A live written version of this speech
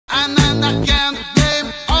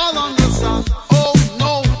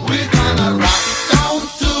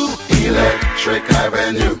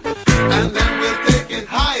and you, and then we'll take it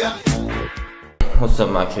higher. What's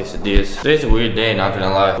up, my quesadillas? Today's a weird day, not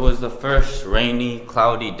gonna lie. It was the first rainy,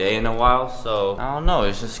 cloudy day in a while, so I don't know,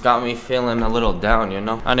 it's just got me feeling a little down, you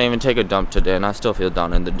know? I didn't even take a dump today, and I still feel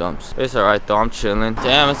down in the dumps. It's alright though, I'm chilling.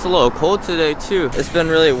 Damn, it's a little cold today too. It's been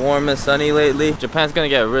really warm and sunny lately. Japan's gonna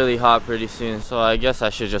get really hot pretty soon, so I guess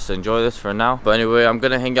I should just enjoy this for now. But anyway, I'm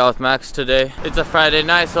gonna hang out with Max today. It's a Friday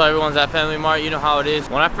night, so everyone's at Family Mart. You know how it is.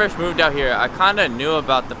 When I first moved out here, I kinda knew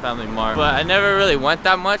about the Family Mart, but I never really went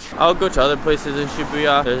that much. I'll go to other places in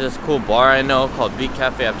Shibuya. There's this cool bar I know called Beat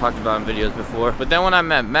Cafe. I've talked about in videos before. But then when I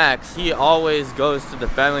met Max, he always goes to the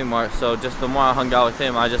Family Mart. So just the more I hung out with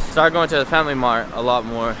him, I just started going to the Family Mart a lot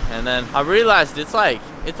more. And then I realized it's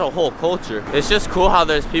a whole culture. It's just cool how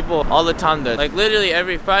there's people all the time there. Like literally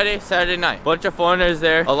every Friday, Saturday night. Bunch of foreigners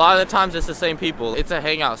there. A lot of the times it's the same people. It's a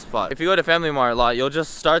hangout spot. If you go to Family Mart a lot, you'll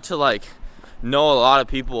just start to know a lot of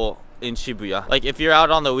people in Shibuya. Like if you're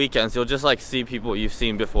out on the weekends, you'll just see people you've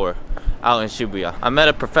seen before out in Shibuya. I met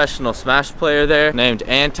a professional Smash player there named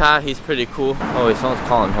Anti. He's pretty cool. Oh wait, someone's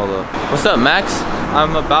calling. Hold up. What's up, Max?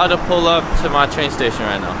 I'm about to pull up to my train station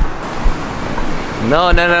right now. No.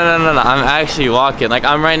 I'm actually walking. Like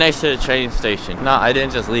I'm right next to the train station. No, I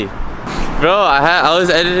didn't just leave. Bro, I was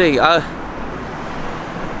editing. I'm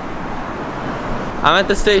at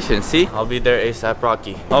the station, see? I'll be there ASAP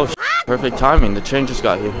Rocky. Oh, perfect timing. The train just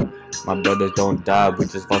got here. My brothers don't die, we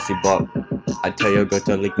just fussy bop. I tell your girl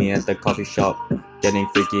to lick me at the coffee shop. Getting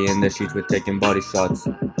freaky in the sheets with taking body shots.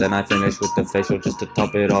 Then I finish with the facial just to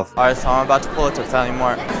top it off. Alright, so I'm about to pull it to Family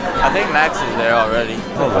Mart. I think Max is there already.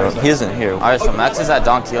 Oh, he isn't here. Alright, so Max is at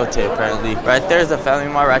Don Quixote apparently. Right there's the Family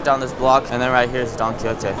Mart right down this block. And then right here is Don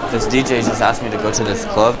Quixote. This DJ just asked me to go to this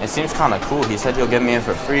club. It seems kind of cool. He said he'll get me in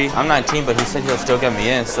for free. I'm 19, but he said he'll still get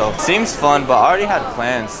me in. So seems fun, but I already had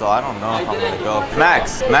plans, so I don't know if I'm gonna go.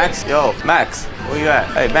 Max, yo, Max, where you at?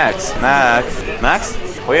 Hey, Max, Max?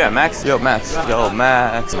 Where you at, Max? Yo, Max. Yo,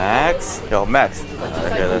 Max. Yo, Max.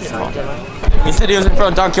 Right here, let's call. He said he was in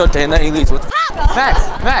front of Don Quixote and then he leaves. What the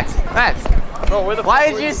Max. Bro, where the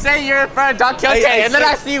Why did you say you're in front of Don Quixote and then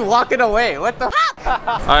I see you walking away? What the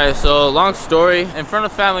Alright, so long story. In front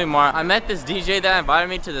of Family Mart, I met this DJ that invited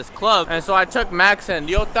me to this club. And so I took Max and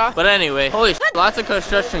Ryota. But anyway, holy shit, lots of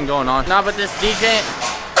construction going on. Nah, but this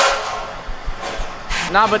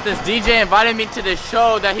DJ invited me to this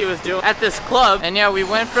show that he was doing at this club. And yeah, we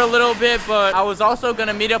went for a little bit, but I was also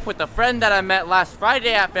gonna meet up with a friend that I met last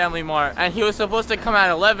Friday at Family Mart. And he was supposed to come at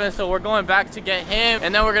 11, so we're going back to get him.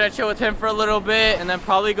 And then we're gonna chill with him for a little bit and then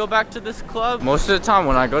probably go back to this club. Most of the time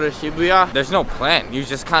when I go to Shibuya, there's no plan. You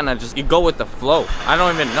just you go with the flow. I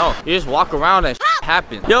don't even know. You just walk around and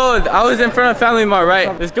happens. Yo, I was in front of Family Mart,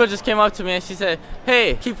 right? This girl just came up to me and she said,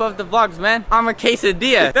 hey, keep up the vlogs, man. I'm a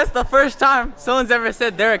quesadilla. That's the first time someone's ever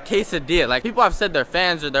said they're a quesadilla. Like people have said they're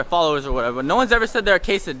fans or their followers or whatever, but no one's ever said they're a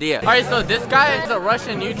quesadilla. Alright, so this guy is a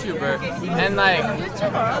Russian YouTuber and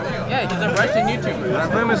yeah, he's a Russian YouTuber.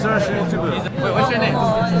 I'm famous Russian YouTuber. Wait, what's your name?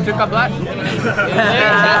 Tuka Black?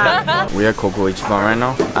 We are Coco Ichiban right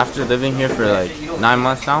now. After living here for 9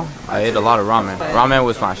 months now, I ate a lot of ramen. Ramen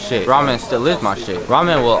was my shit. Ramen still is my shit.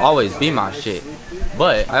 Ramen will always be my shit.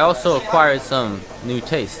 But I also acquired some new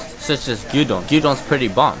tastes, such as gyudon. Gyudon's pretty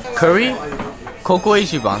bomb. Curry, Coco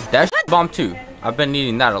Ichiban, that shit bomb too. I've been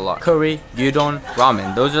eating that a lot. Curry, gyudon,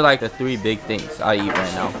 ramen. Those are the 3 big things I eat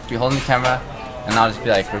right now. Be holding the camera, and I'll just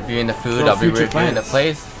be reviewing the food. I'll be reviewing the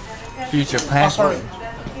place. Future plans.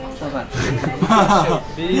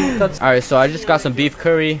 Alright, so I just got some beef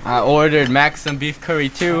curry. I ordered Max some beef curry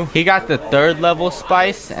too. He got the 3rd level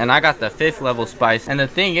spice and I got the 5th level spice. And the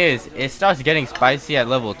thing is, it starts getting spicy at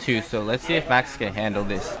level 2. So let's see if Max can handle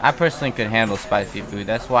this. I personally could handle spicy food.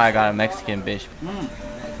 That's why I got a Mexican bitch.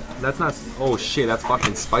 That's not. Oh shit, that's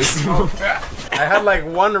fucking spicy. I had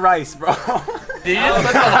 1 rice, bro. Did you just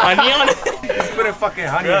put some honey on it? Just put a fucking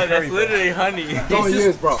honey bro, in curry, that's literally honey. Don't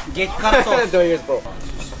use, bro. Don't use, bro.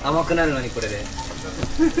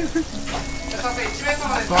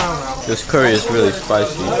 This curry is really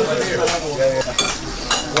spicy.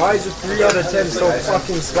 Why is it 3 out of 10 so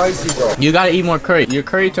fucking spicy, bro? You gotta eat more curry. Your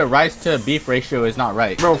curry to rice to beef ratio is not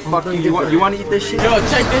right. Bro, fuck you. You want to eat this shit? Yo,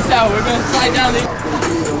 check this out. We're gonna slide down the...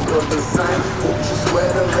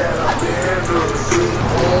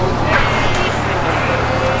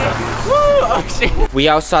 We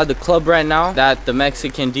outside the club right now that the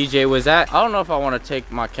Mexican DJ was at. I don't know if I want to take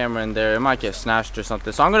my camera in there. It might get snatched or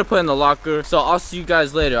something. So I'm going to put it in the locker. So I'll see you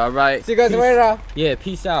guys later, all right? See you guys later. Yeah,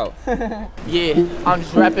 peace out. Yeah, I'm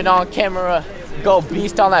just rapping on camera. Go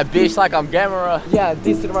beast on that bitch like I'm Gamera. Yeah,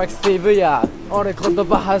 this is like Shibuya. 俺言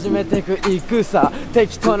葉始めてく行くさ。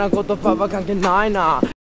適当な言葉は関係ないな。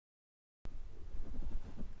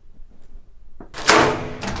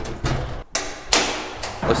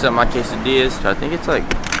What's up, my quesadillas? I think it's like,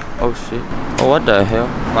 oh shit. Oh, what the hell?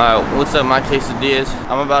 Alright, what's up, my quesadillas?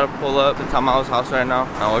 I'm about to pull up to Tamao's house right now.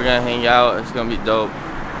 And we're gonna hang out. It's gonna be dope.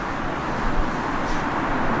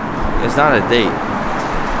 It's not a date.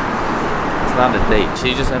 It's not a date.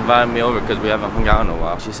 She just invited me over because we haven't hung out in a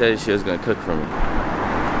while. She said she was gonna cook for me.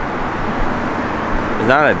 It's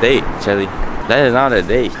not a date, Chelly. That is not a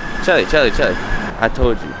date. Chelly. I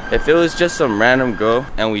told you. If it was just some random girl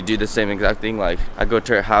and we do the same exact thing, like I go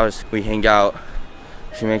to her house, we hang out,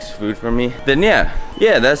 she makes food for me, then yeah,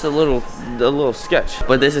 that's a little sketch.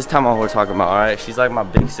 But this is Tama we're talking about, alright? She's like my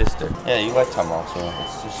big sister. Yeah, you like Tama, so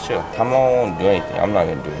it's just chill. Tama won't do anything. I'm not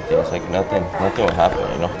gonna do anything. It's like nothing will happen,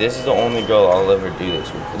 you know? This is the only girl I'll ever do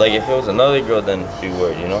this with. Like if it was another girl, then be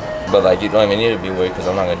weird, you know? But like you don't even need to be weird because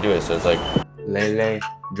I'm not gonna do it. So it's like Lele,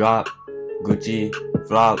 drop, Gucci,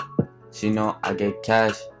 flop. She know I get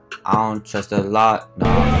cash. I don't trust a lot, no.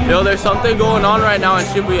 Yo, there's something going on right now in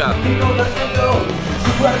Shibuya.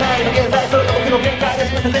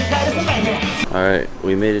 Alright,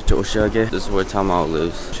 we made it to Oshiage. This is where Tamao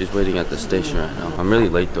lives. She's waiting at the station right now. I'm really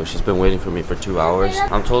late though. She's been waiting for me for 2 hours.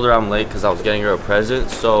 I told her I'm late because I was getting her a present.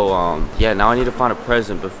 So, yeah, now I need to find a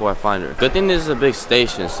present before I find her. Good thing this is a big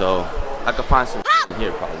station, so I could find some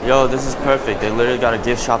here probably. Yo, this is perfect. They literally got a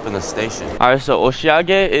gift shop in the station. Alright, so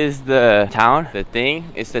Oshiage is the town, the thing.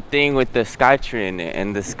 It's the thing with the sky tree in it.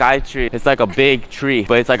 And the sky tree, it's like a big tree,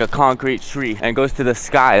 but it's like a concrete tree and it goes to the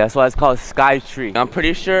sky. That's why it's called Sky Tree. I'm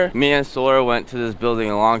pretty sure me and Sora went to this building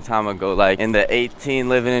a long time ago, like in the 18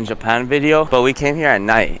 Living in Japan video, but we came here at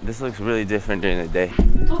night. This looks really different during the day.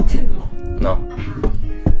 No. No.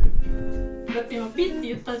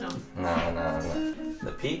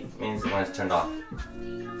 The peep means when it's turned off.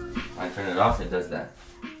 When I turn it off, it does that.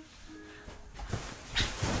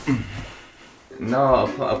 No,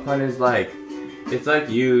 a pun is like, it's like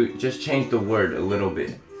you just change the word a little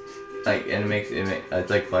bit. Like, and it makes it's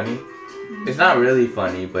like funny. It's not really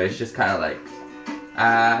funny, but it's just kind of like,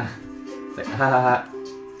 it's like, ha ha ha.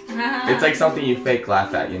 It's like something you fake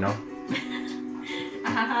laugh at, you know?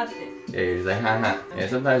 Yeah, you're just like, ha ha. Yeah,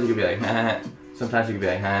 sometimes you could be like, ha ha. Sometimes you could be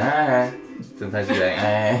like, ha ha ha. Sometimes you be like,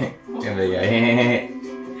 and be like,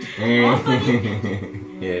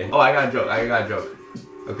 yeah. Oh, I got a joke.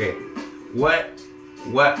 Okay,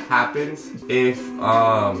 what happens if okay,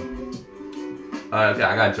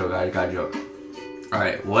 I got a joke. All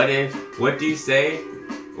right, what do you say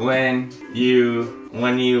when you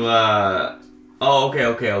oh,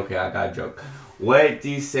 okay, I got a joke. What do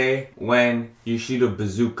you say when you shoot a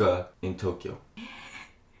bazooka in Tokyo?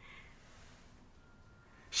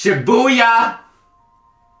 Shibuya!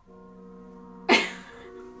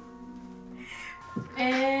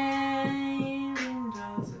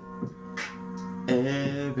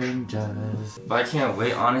 Avengers. But I can't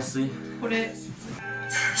wait, honestly. I was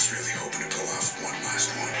really hoping to pull off one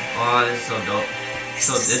last one. Oh, this is so dope.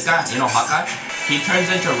 So this guy, you know Hawkeye? He turns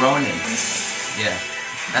into Ronin. Yeah.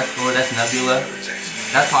 That's Thor, that's Nebula.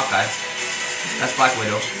 That's Hawkeye. That's Black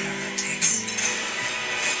Widow.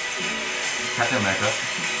 Captain America.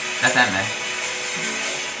 That's Ant-Man.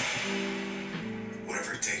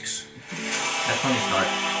 Whatever it takes. That's Tony Stark.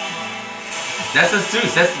 That's a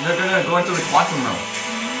Zeus. They're gonna go into the quantum realm.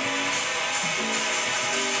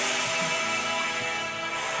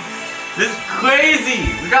 This is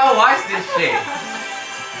crazy. We gotta watch this shit.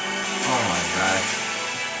 Oh my god.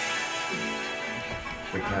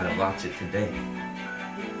 We gotta watch it today.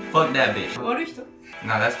 Fuck that bitch.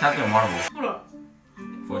 Nah, that's Captain Marvel.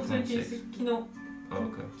 426. Oh,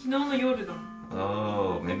 okay.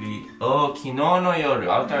 Oh, maybe. Oh, 昨日の夜.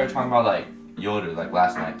 I thought you were talking about like yoru, like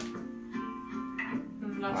last night.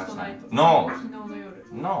 Last night. No,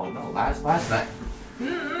 last night.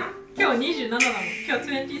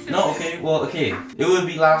 No, okay, well, okay. It would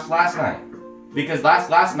be last night. Because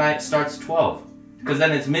last night starts 12. Because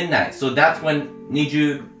then it's midnight. So that's when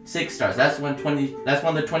Niju 6 starts. That's when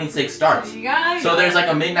the 26 starts. So there's like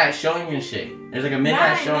a midnight showing and shit. There's like a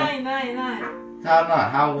midnight showing. How not?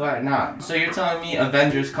 How what not? So you're telling me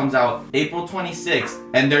Avengers comes out April 26th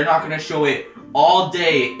and they're not gonna show it all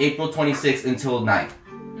day April 26th until night?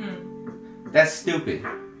 That's stupid.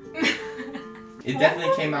 It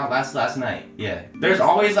definitely came out last night. Yeah. There's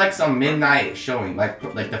always like some midnight showing, like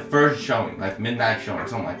the first showing, like midnight showing,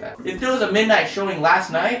 something like that. If there was a midnight showing last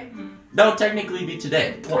night, that would technically be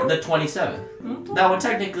today, the 27th. That would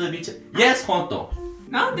technically be yes, honto.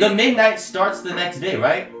 The midnight starts the next day,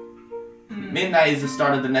 right? Midnight is the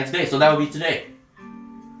start of the next day, so that would be today.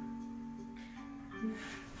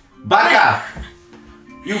 Baka!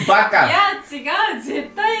 You baka! いや違う絶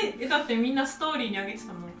対だってみんなストーリーに上げて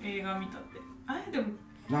たもん映画見たってあれでも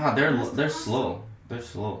Nah, they're slow. They're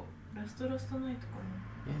slow. ラストラストナイトか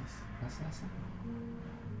な。 Yes, that's not slow.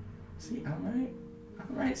 See, I'm right.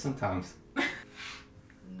 I'm right sometimes.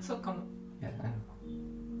 そうかも。 Yeah,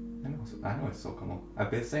 I know it's Sokamo. I've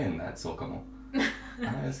been saying that Sokamo.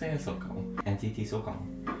 I've been saying Sokamo. NTT Sokamo.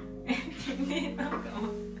 ね、なんかも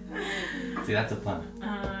う。 See, that's a pun.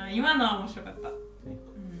 ああ、今のは面白かった。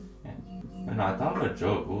 Yeah. No, I thought of a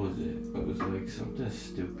joke. What was it? It was like something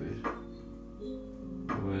stupid.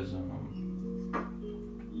 It was,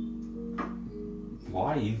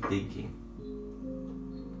 why are you thinking?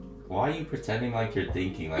 Why are you pretending like you're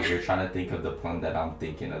thinking? Like you're trying to think of the pun that I'm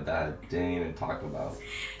thinking of that I didn't even talk about.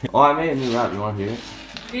 Oh, I made a new rap. You want to hear it?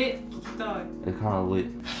 え、聞きたい。 It's kind of lit.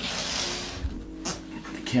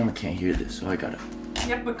 The camera can't hear this, so I gotta.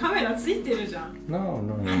 やっぱカメラついてるじゃん。 No,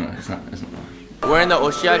 it's not. We're in the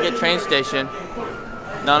Oshiage train station.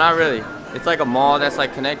 No, not really. It's like a mall that's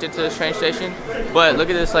like connected to this train station. But look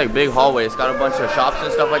at this like big hallway. It's got a bunch of shops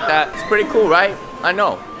and stuff like that. It's pretty cool, right? I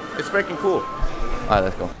know. It's freaking cool. Alright,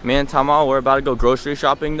 let's go. Me and Tama, we're about to go grocery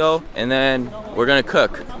shopping though, and then we're gonna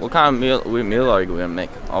cook. What kind of meal are you gonna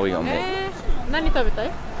make? Are we gonna make? 何食べた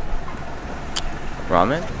い？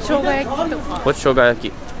 Ramen? 生姜焼きとか。 What's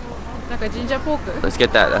shogayaki? なんかジンジャーポーク。 Let's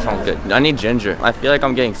get that. That sounds good. I need ginger. I feel like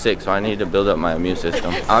I'm getting sick, so I need to build up my immune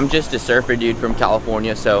system. I'm just a surfer dude from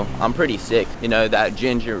California, so I'm pretty sick. You know, that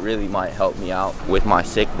ginger really might help me out with my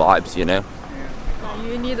sick vibes, you know?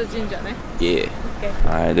 You need a ginger ね。 Yeah. Okay.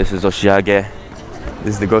 Alright, this is Oshiage.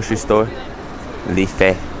 This is the grocery store. Life.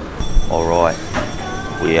 Alright.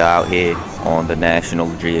 We out here on the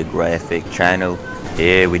National Geographic channel.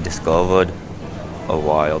 Here we discovered a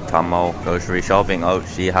wild Tamo grocery shopping. Oh,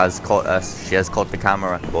 she has caught us. She has caught the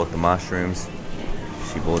camera. Bought the mushrooms.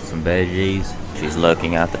 She bought some veggies. She's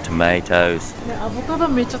looking at the tomatoes. アボカド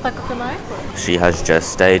めっちゃ高くない？ She has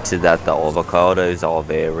just stated that the avocados are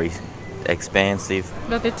very expensive.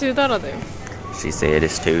 だって$2だよ。 She said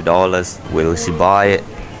it's $2. Will she buy it?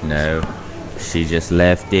 No. She just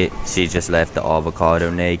left it. She just left the avocado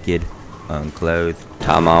naked, unclothed.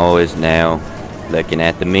 Tamo is now looking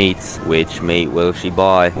at the meats. Which meat will she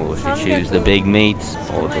buy? Will she choose the big meats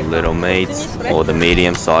or the little meats or the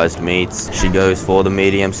medium-sized meats? She goes for the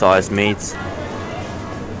medium-sized meats.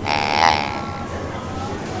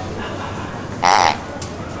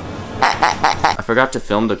 I forgot to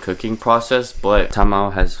film the cooking process, but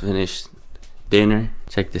Tamo has finished dinner.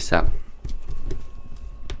 Check this out.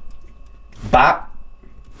 Bop.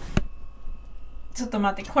 ちょっと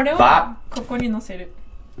待って、これをバここに乗せる。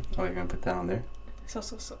 Oh, you're gonna put that on there? そう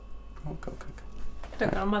そうそう。 Okay. だ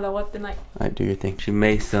からまだ終わってない。 Alright, do your thing. She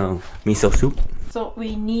made some miso soup. So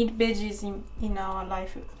we need veggies in our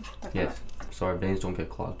life. だから Yes. So our veins don't get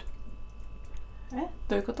clogged. え？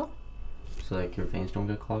どういうこと？ So like your veins don't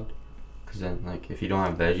get clogged. Cause then like if you don't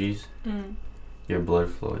have veggies, うん。 your blood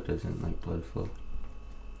flow it doesn't like blood flow.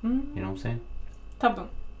 うん。 You know what I'm saying? 多分。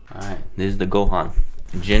 Alright, this is the gohan.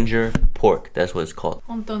 Ginger pork. That's what it's called.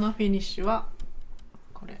 本当のフィニッシュは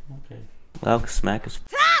これ。 Okay. Loud smack is.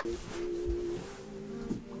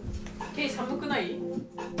 ケイ寒くない？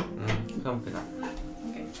 Something.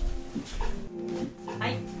 は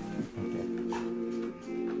い。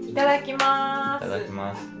いただきまーす。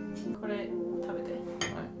 Itadakimasu. これ食べて。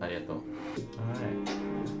 Alright, arigatou.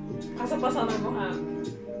 Alright. パサパサのご飯。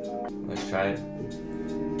 Let's try it.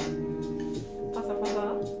 パサパサ。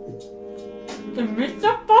めっち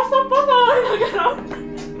ゃパサパサなんだけど。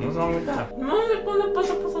 What's wrong with that? なんでこんなパ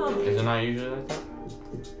サパサなの？ Is it not usually like that?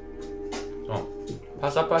 Oh.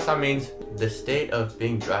 Pasapasa means the state of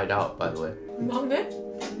being dried out, by the way. なんで？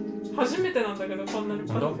初めてなんだけどこんなに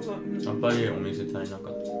パサパサ。やっぱりお店足りなかった。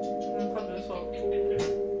多分そう。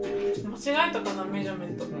間違えたかなメジャーメ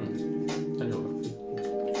ント。大丈夫。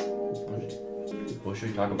What should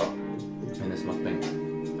we talk about in this mukbang?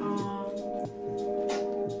 ああ。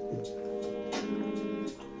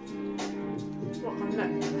わかんない。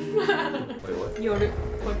 Wait, what? 夜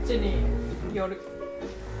こっちに夜。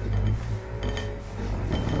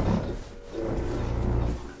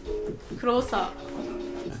クローサー。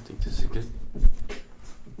 I think this is good.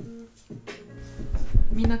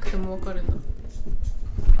 見なくてもわかるんだ。ち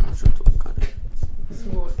ょっとわかる。す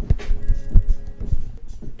ごい。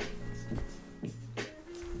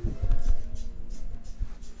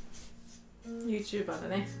YouTuber だ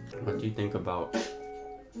ね。 What do you think about?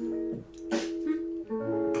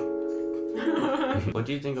 What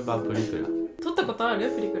do you think about プリクラ？撮ったことあ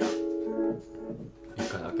る？プリクラ。一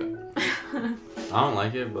回だけ。I don't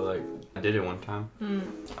like it, but like I did it one time. うん。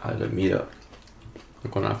 I had a meetup.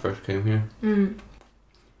 Like when I first came here, うん。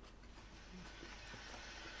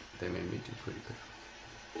 they made me do プリク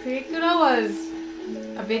ラ。プリクラ was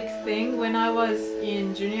a big thing when I was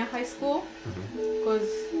in junior high school because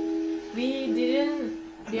we didn't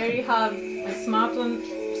really have like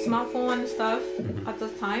smartphone and stuff at the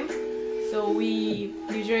time. So we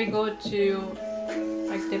usually go to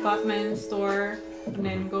like department store and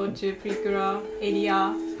then go to Precura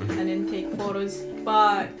area and then take photos.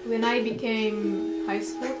 But when I became high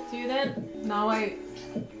school student, now I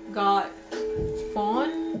got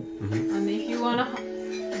phone and if you wanna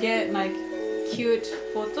get like cute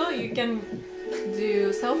photo, you can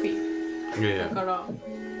do selfie. Yeah. だから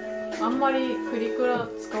あんまりプリクラ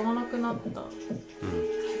使わなくなった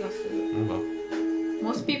気がする。Okay.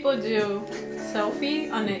 Most people do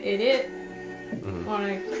selfie and then edit or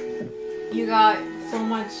like you got so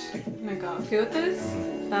much like filters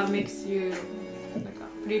that makes you like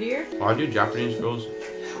prettier. Why do Japanese girls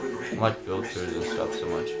like filters and stuff so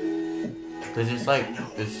much? Cause it's like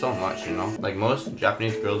it's so much, you know. Like most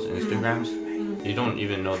Japanese girls' Instagrams, you don't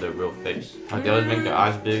even know their real face. Like they always make their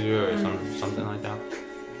eyes bigger or something like that.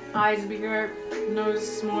 Eyes bigger, nose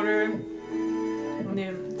smaller, and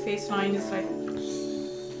then face line is like.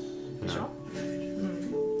 でしょ？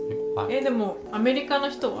でもアメリカの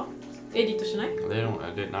人はエディットしない？ They don't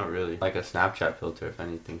edit, not really. Like a Snapchat filter, if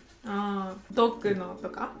anything. ああ、ドッグのと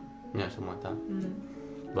か？ Yeah, something like that.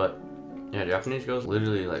 But yeah, Japanese girls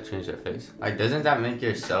literally like change their face. Like, doesn't that make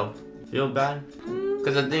yourself feel bad?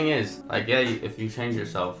 Because the thing is, like, yeah, if you change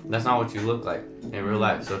yourself, that's not what you look like in real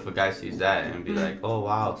life. So if a guy sees that and be like, oh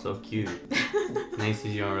wow, so cute, and he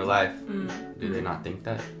sees you in real life, do they not think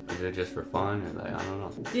that? Is it just for fun or like, I don't know.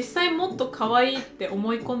 実際もっと可愛いって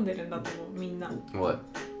思い込んでるんだと思うみんな。 What?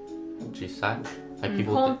 Jisai? Like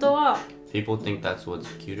people, 本当は people think that's what's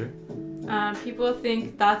cuter? people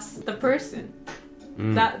think that's the person.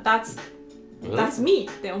 That's me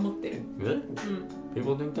って思ってる。 Really?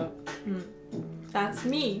 People think that? That's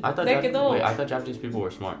me. I thought, だけど、 wait, I thought Japanese people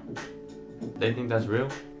were smart. They think that's real?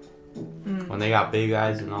 When they got big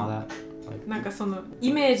eyes and all that? Like, なんかその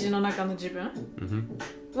イメージの中の自分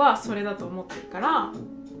mm-hmm. はそれだと思ってるから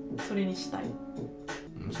それにしたい。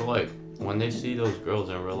 So like, when they see those girls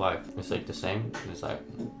in real life, it's like the same. It's like,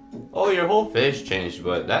 oh, your whole face changed,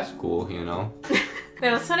 but that's cool, you know? で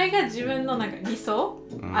もそれが自分のなんか理想、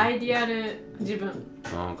アイディアル自分。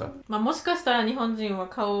Oh, okay. まあもしかしたら日本人は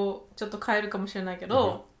顔をちょっと変えるかもしれないけ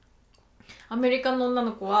ど、アメリカの女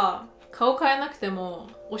の子は顔変えなくても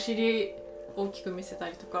お尻大きく見せた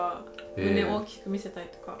りとか、胸大きく見せたり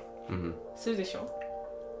とかするでしょ？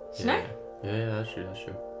しない？ Yeah, that's true, that's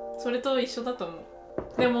true. それと一緒だと思う。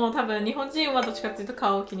でも多分日本人はどっちかっていうと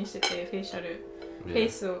顔を気にしてて、フェイシャル、フェイ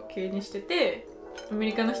スを気にしてて、アメ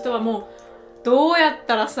リカの人はもうどうやっ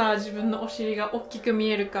たらさ自分のお尻が大きく見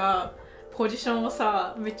えるかポジションを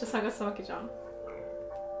さめっちゃ探すわけじゃん。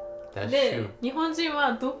で、日本人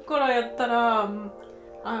はどっからやったら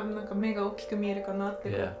なんか目が大きく見えるかなって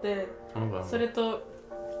思って、それと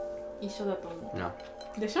一緒だと思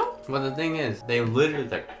う。でしょ？ But the thing is, they literally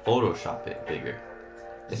like Photoshop it bigger.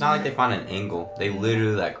 It's not like they find an angle. They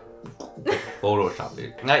literally like Photoshop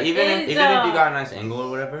it. Like even if you got a nice angle or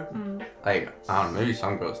whatever, like I don't know, maybe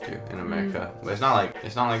some girls do in America, but it's not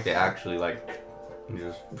like they actually like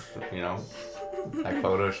just like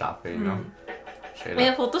Photoshop it, you know.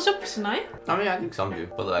 Photoshop しない？ I mean, I think some do,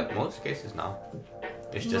 but like most cases no.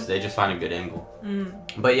 It's just they just find a good angle.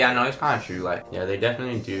 But yeah, no, it's kind of true. Like yeah, they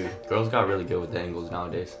definitely do. Girls got really good with the angles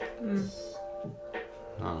nowadays.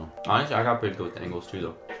 I don't know. Honestly, I got pretty good with the angles too,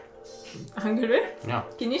 though. アングル？ Yeah.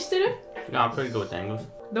 気にしてる？ Yeah, I'm pretty good with the angles.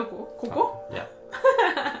 どこ？ここ？ Yeah.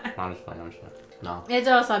 I'm just playing. No. じ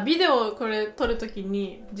ゃあさ、ビデオこれ撮るとき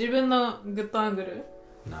に自分のグッドアングル？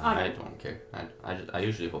 No, I don't care. I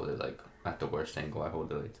usually hold it like at the worst angle. I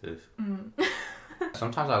hold it like this.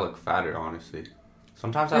 Sometimes I look fatter, honestly.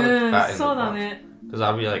 Sometimes I look fat in the box. Because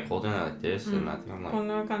I'll be like holding it like this, and I think I'm like. こん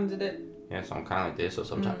な感じで。 Yeah, so I'm kind of like this. So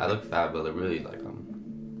sometimes I look fat, but really like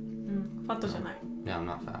ファットじゃない。 Yeah, I'm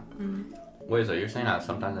not fat. Wait, so you're saying that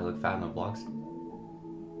sometimes I look fat in the vlogs?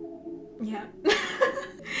 いや。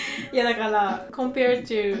いやだから、compared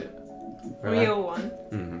to real one、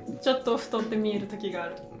ちょっと太って見える時があ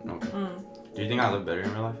る。Okay. Do you think I look better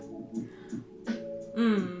in real life?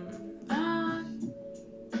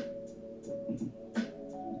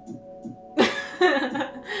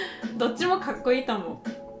 どっちもかっこいいと思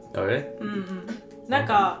う。Oh, really? なん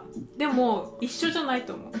か、でも一緒じゃない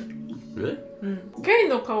と思う。Really? ケイ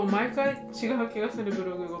の顔毎回違う気がするブ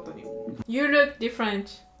ログごとに。You look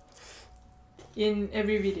different in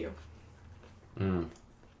every video. Yeah,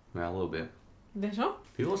 a little bit. でしょ？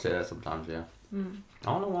 People say that sometimes, yeah.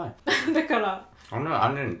 I don't know why. だから、I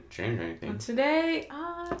didn't change anything. Today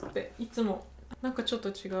っていつもなんかちょっと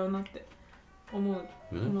違うなって思う、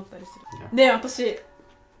うん思ったりする。 Yeah. で、私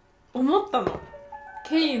思ったの。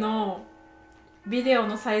ケイのビデオ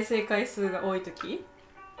の再生回数が多い時、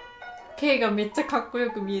ケイがめっちゃかっこ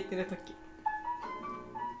よく見えてる時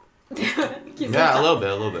で気づい Yeah, a た。 little bit,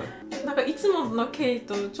 a little bit. なんかいつものケイ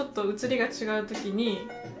とちょっと写りが違う時に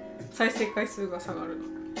再生回数が下がるの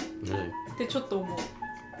Really? ってちょっと思う。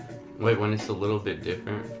 Wait, when it's a little bit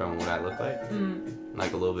different from what I look like? うん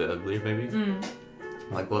Like a little bit uglier, maybe? うん。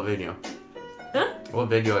 Like what video? What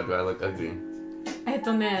video do I look ugly?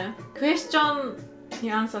 クエスチョン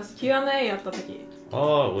にアンサーし Q&A やった時。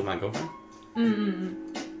 Oh, with my girlfriend? うんうんうん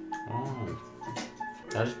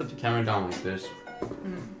Oh. I just put the camera down like this. う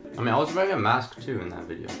ん。 I mean, I was wearing a mask too in that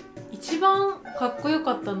video. 一番かっこよ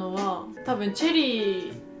かったのは多分チェ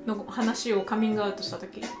リーの話をカミングアウトした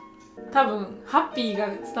時、多分ハッピーが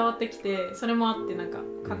伝わってきて、それもあってなんか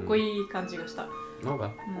かっこいい感じがした、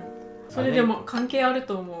Okay. それでも関係ある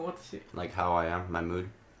と思う私。 Like how I am, my mood.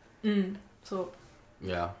 うんそう。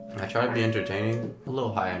 Yeah. I try to be entertaining, a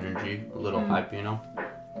little high energy, a little hype, you know?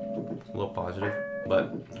 A little positive.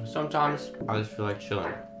 But sometimes I just feel like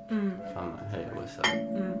chilling. うん So I'm like, hey, what's up? う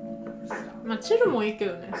ん。まあチルもいいけ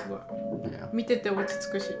どね、すごい Yeah. 見てて落ち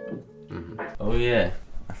着くし。 Oh yeah,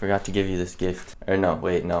 I forgot to give you this gift. Or no,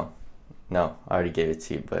 wait, no. No, I already gave it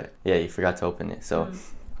to you, but yeah, you forgot to open it. So,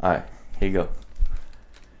 alright, here you go.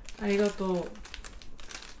 ありがと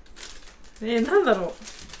う。なんだろ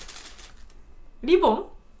う、リボン？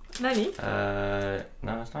何？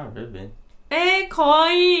 No, it's not a ribbon. か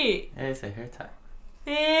わいい。 Hey, it's a hair tie.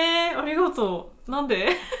 ありがとう。なん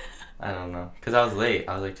で？ I don't know, cause I was late.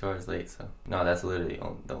 I was like 2 hours late, so no, that's literally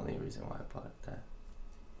the only reason why I bought that.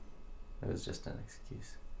 It was just an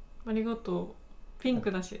excuse. ありがとう。ピン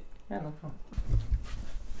クだし。 Yeah, no problem.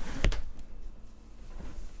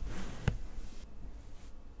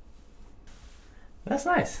 That's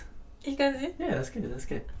nice. いい感じ？ Yeah, that's good. That's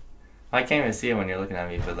good. I can't even see it when you're looking at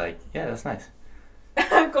me, but like, yeah, that's nice.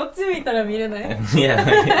 こっち見たら見れない。 Yeah.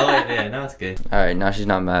 Oh, yeah. No, it's good. All right, now she's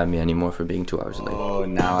not mad at me anymore for being 2 hours late. Oh,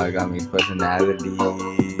 now I got mixed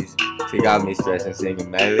personalities. She got me stressing, singing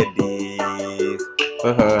melodies.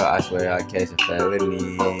 For her, I swear I catch a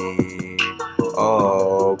felony.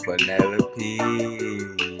 Oh, Penelope.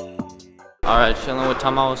 Alright, chilling with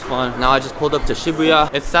Tama was fun. Now I just pulled up to Shibuya.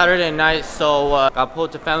 It's Saturday night, so I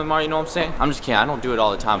pulled to Family Mart, you know what I'm saying? I'm just kidding, I don't do it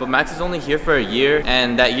all the time. But Max is only here for a year,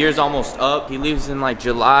 and that year's almost up. He leaves in like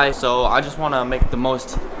July, so I just want to make the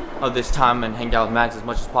most of this time and hang out with Max as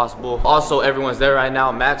much as possible. Also, everyone's there right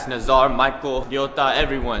now. Max, Nazar, Michael, Ryota,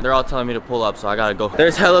 everyone. They're all telling me to pull up, so I gotta go.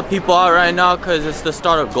 There's hella people out right now because it's the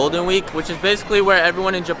start of Golden Week, which is basically where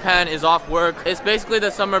everyone in Japan is off work. It's basically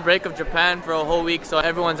the summer break of Japan for a whole week, so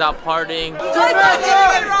everyone's out partying.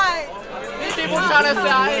 These people trying to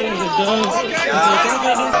say,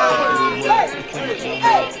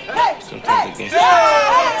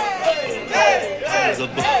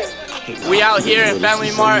 we out here in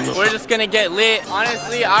Family Mart. We're just gonna get lit.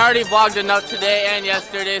 Honestly, I already vlogged enough today and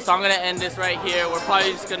yesterday, so I'm gonna end this right here. We're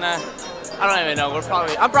probably just gonna, I don't even know,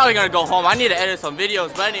 I'm probably gonna go home. I need to edit some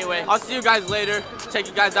videos, but anyway, I'll see you guys later. Check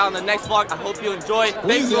you guys out in the next vlog. I hope you enjoyed.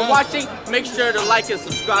 Thanks for watching. Make sure to like and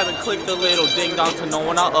subscribe and click the little ding dong to know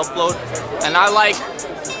when I upload. And I like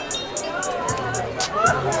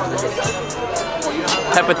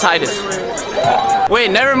hepatitis. Wait,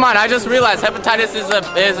 never mind. I just realized hepatitis is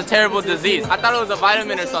a terrible disease. I thought it was a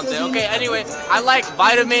vitamin or something. Okay, anyway, I like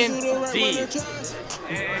vitamin D.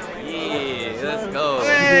 Yeah, let's go.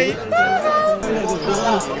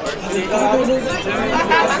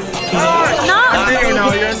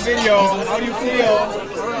 No, you're in video. How do you feel?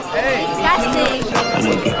 Hey.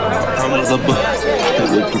 I'm a boss.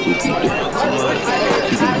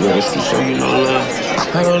 To show you no love.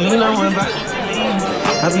 I don't need no one back.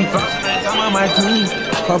 I be fucking I'm on my team.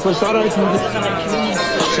 Pop a shot or two.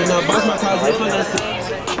 Should not bust my closet for the seats.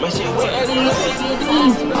 My shit wet, I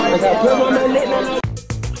got put on my lip,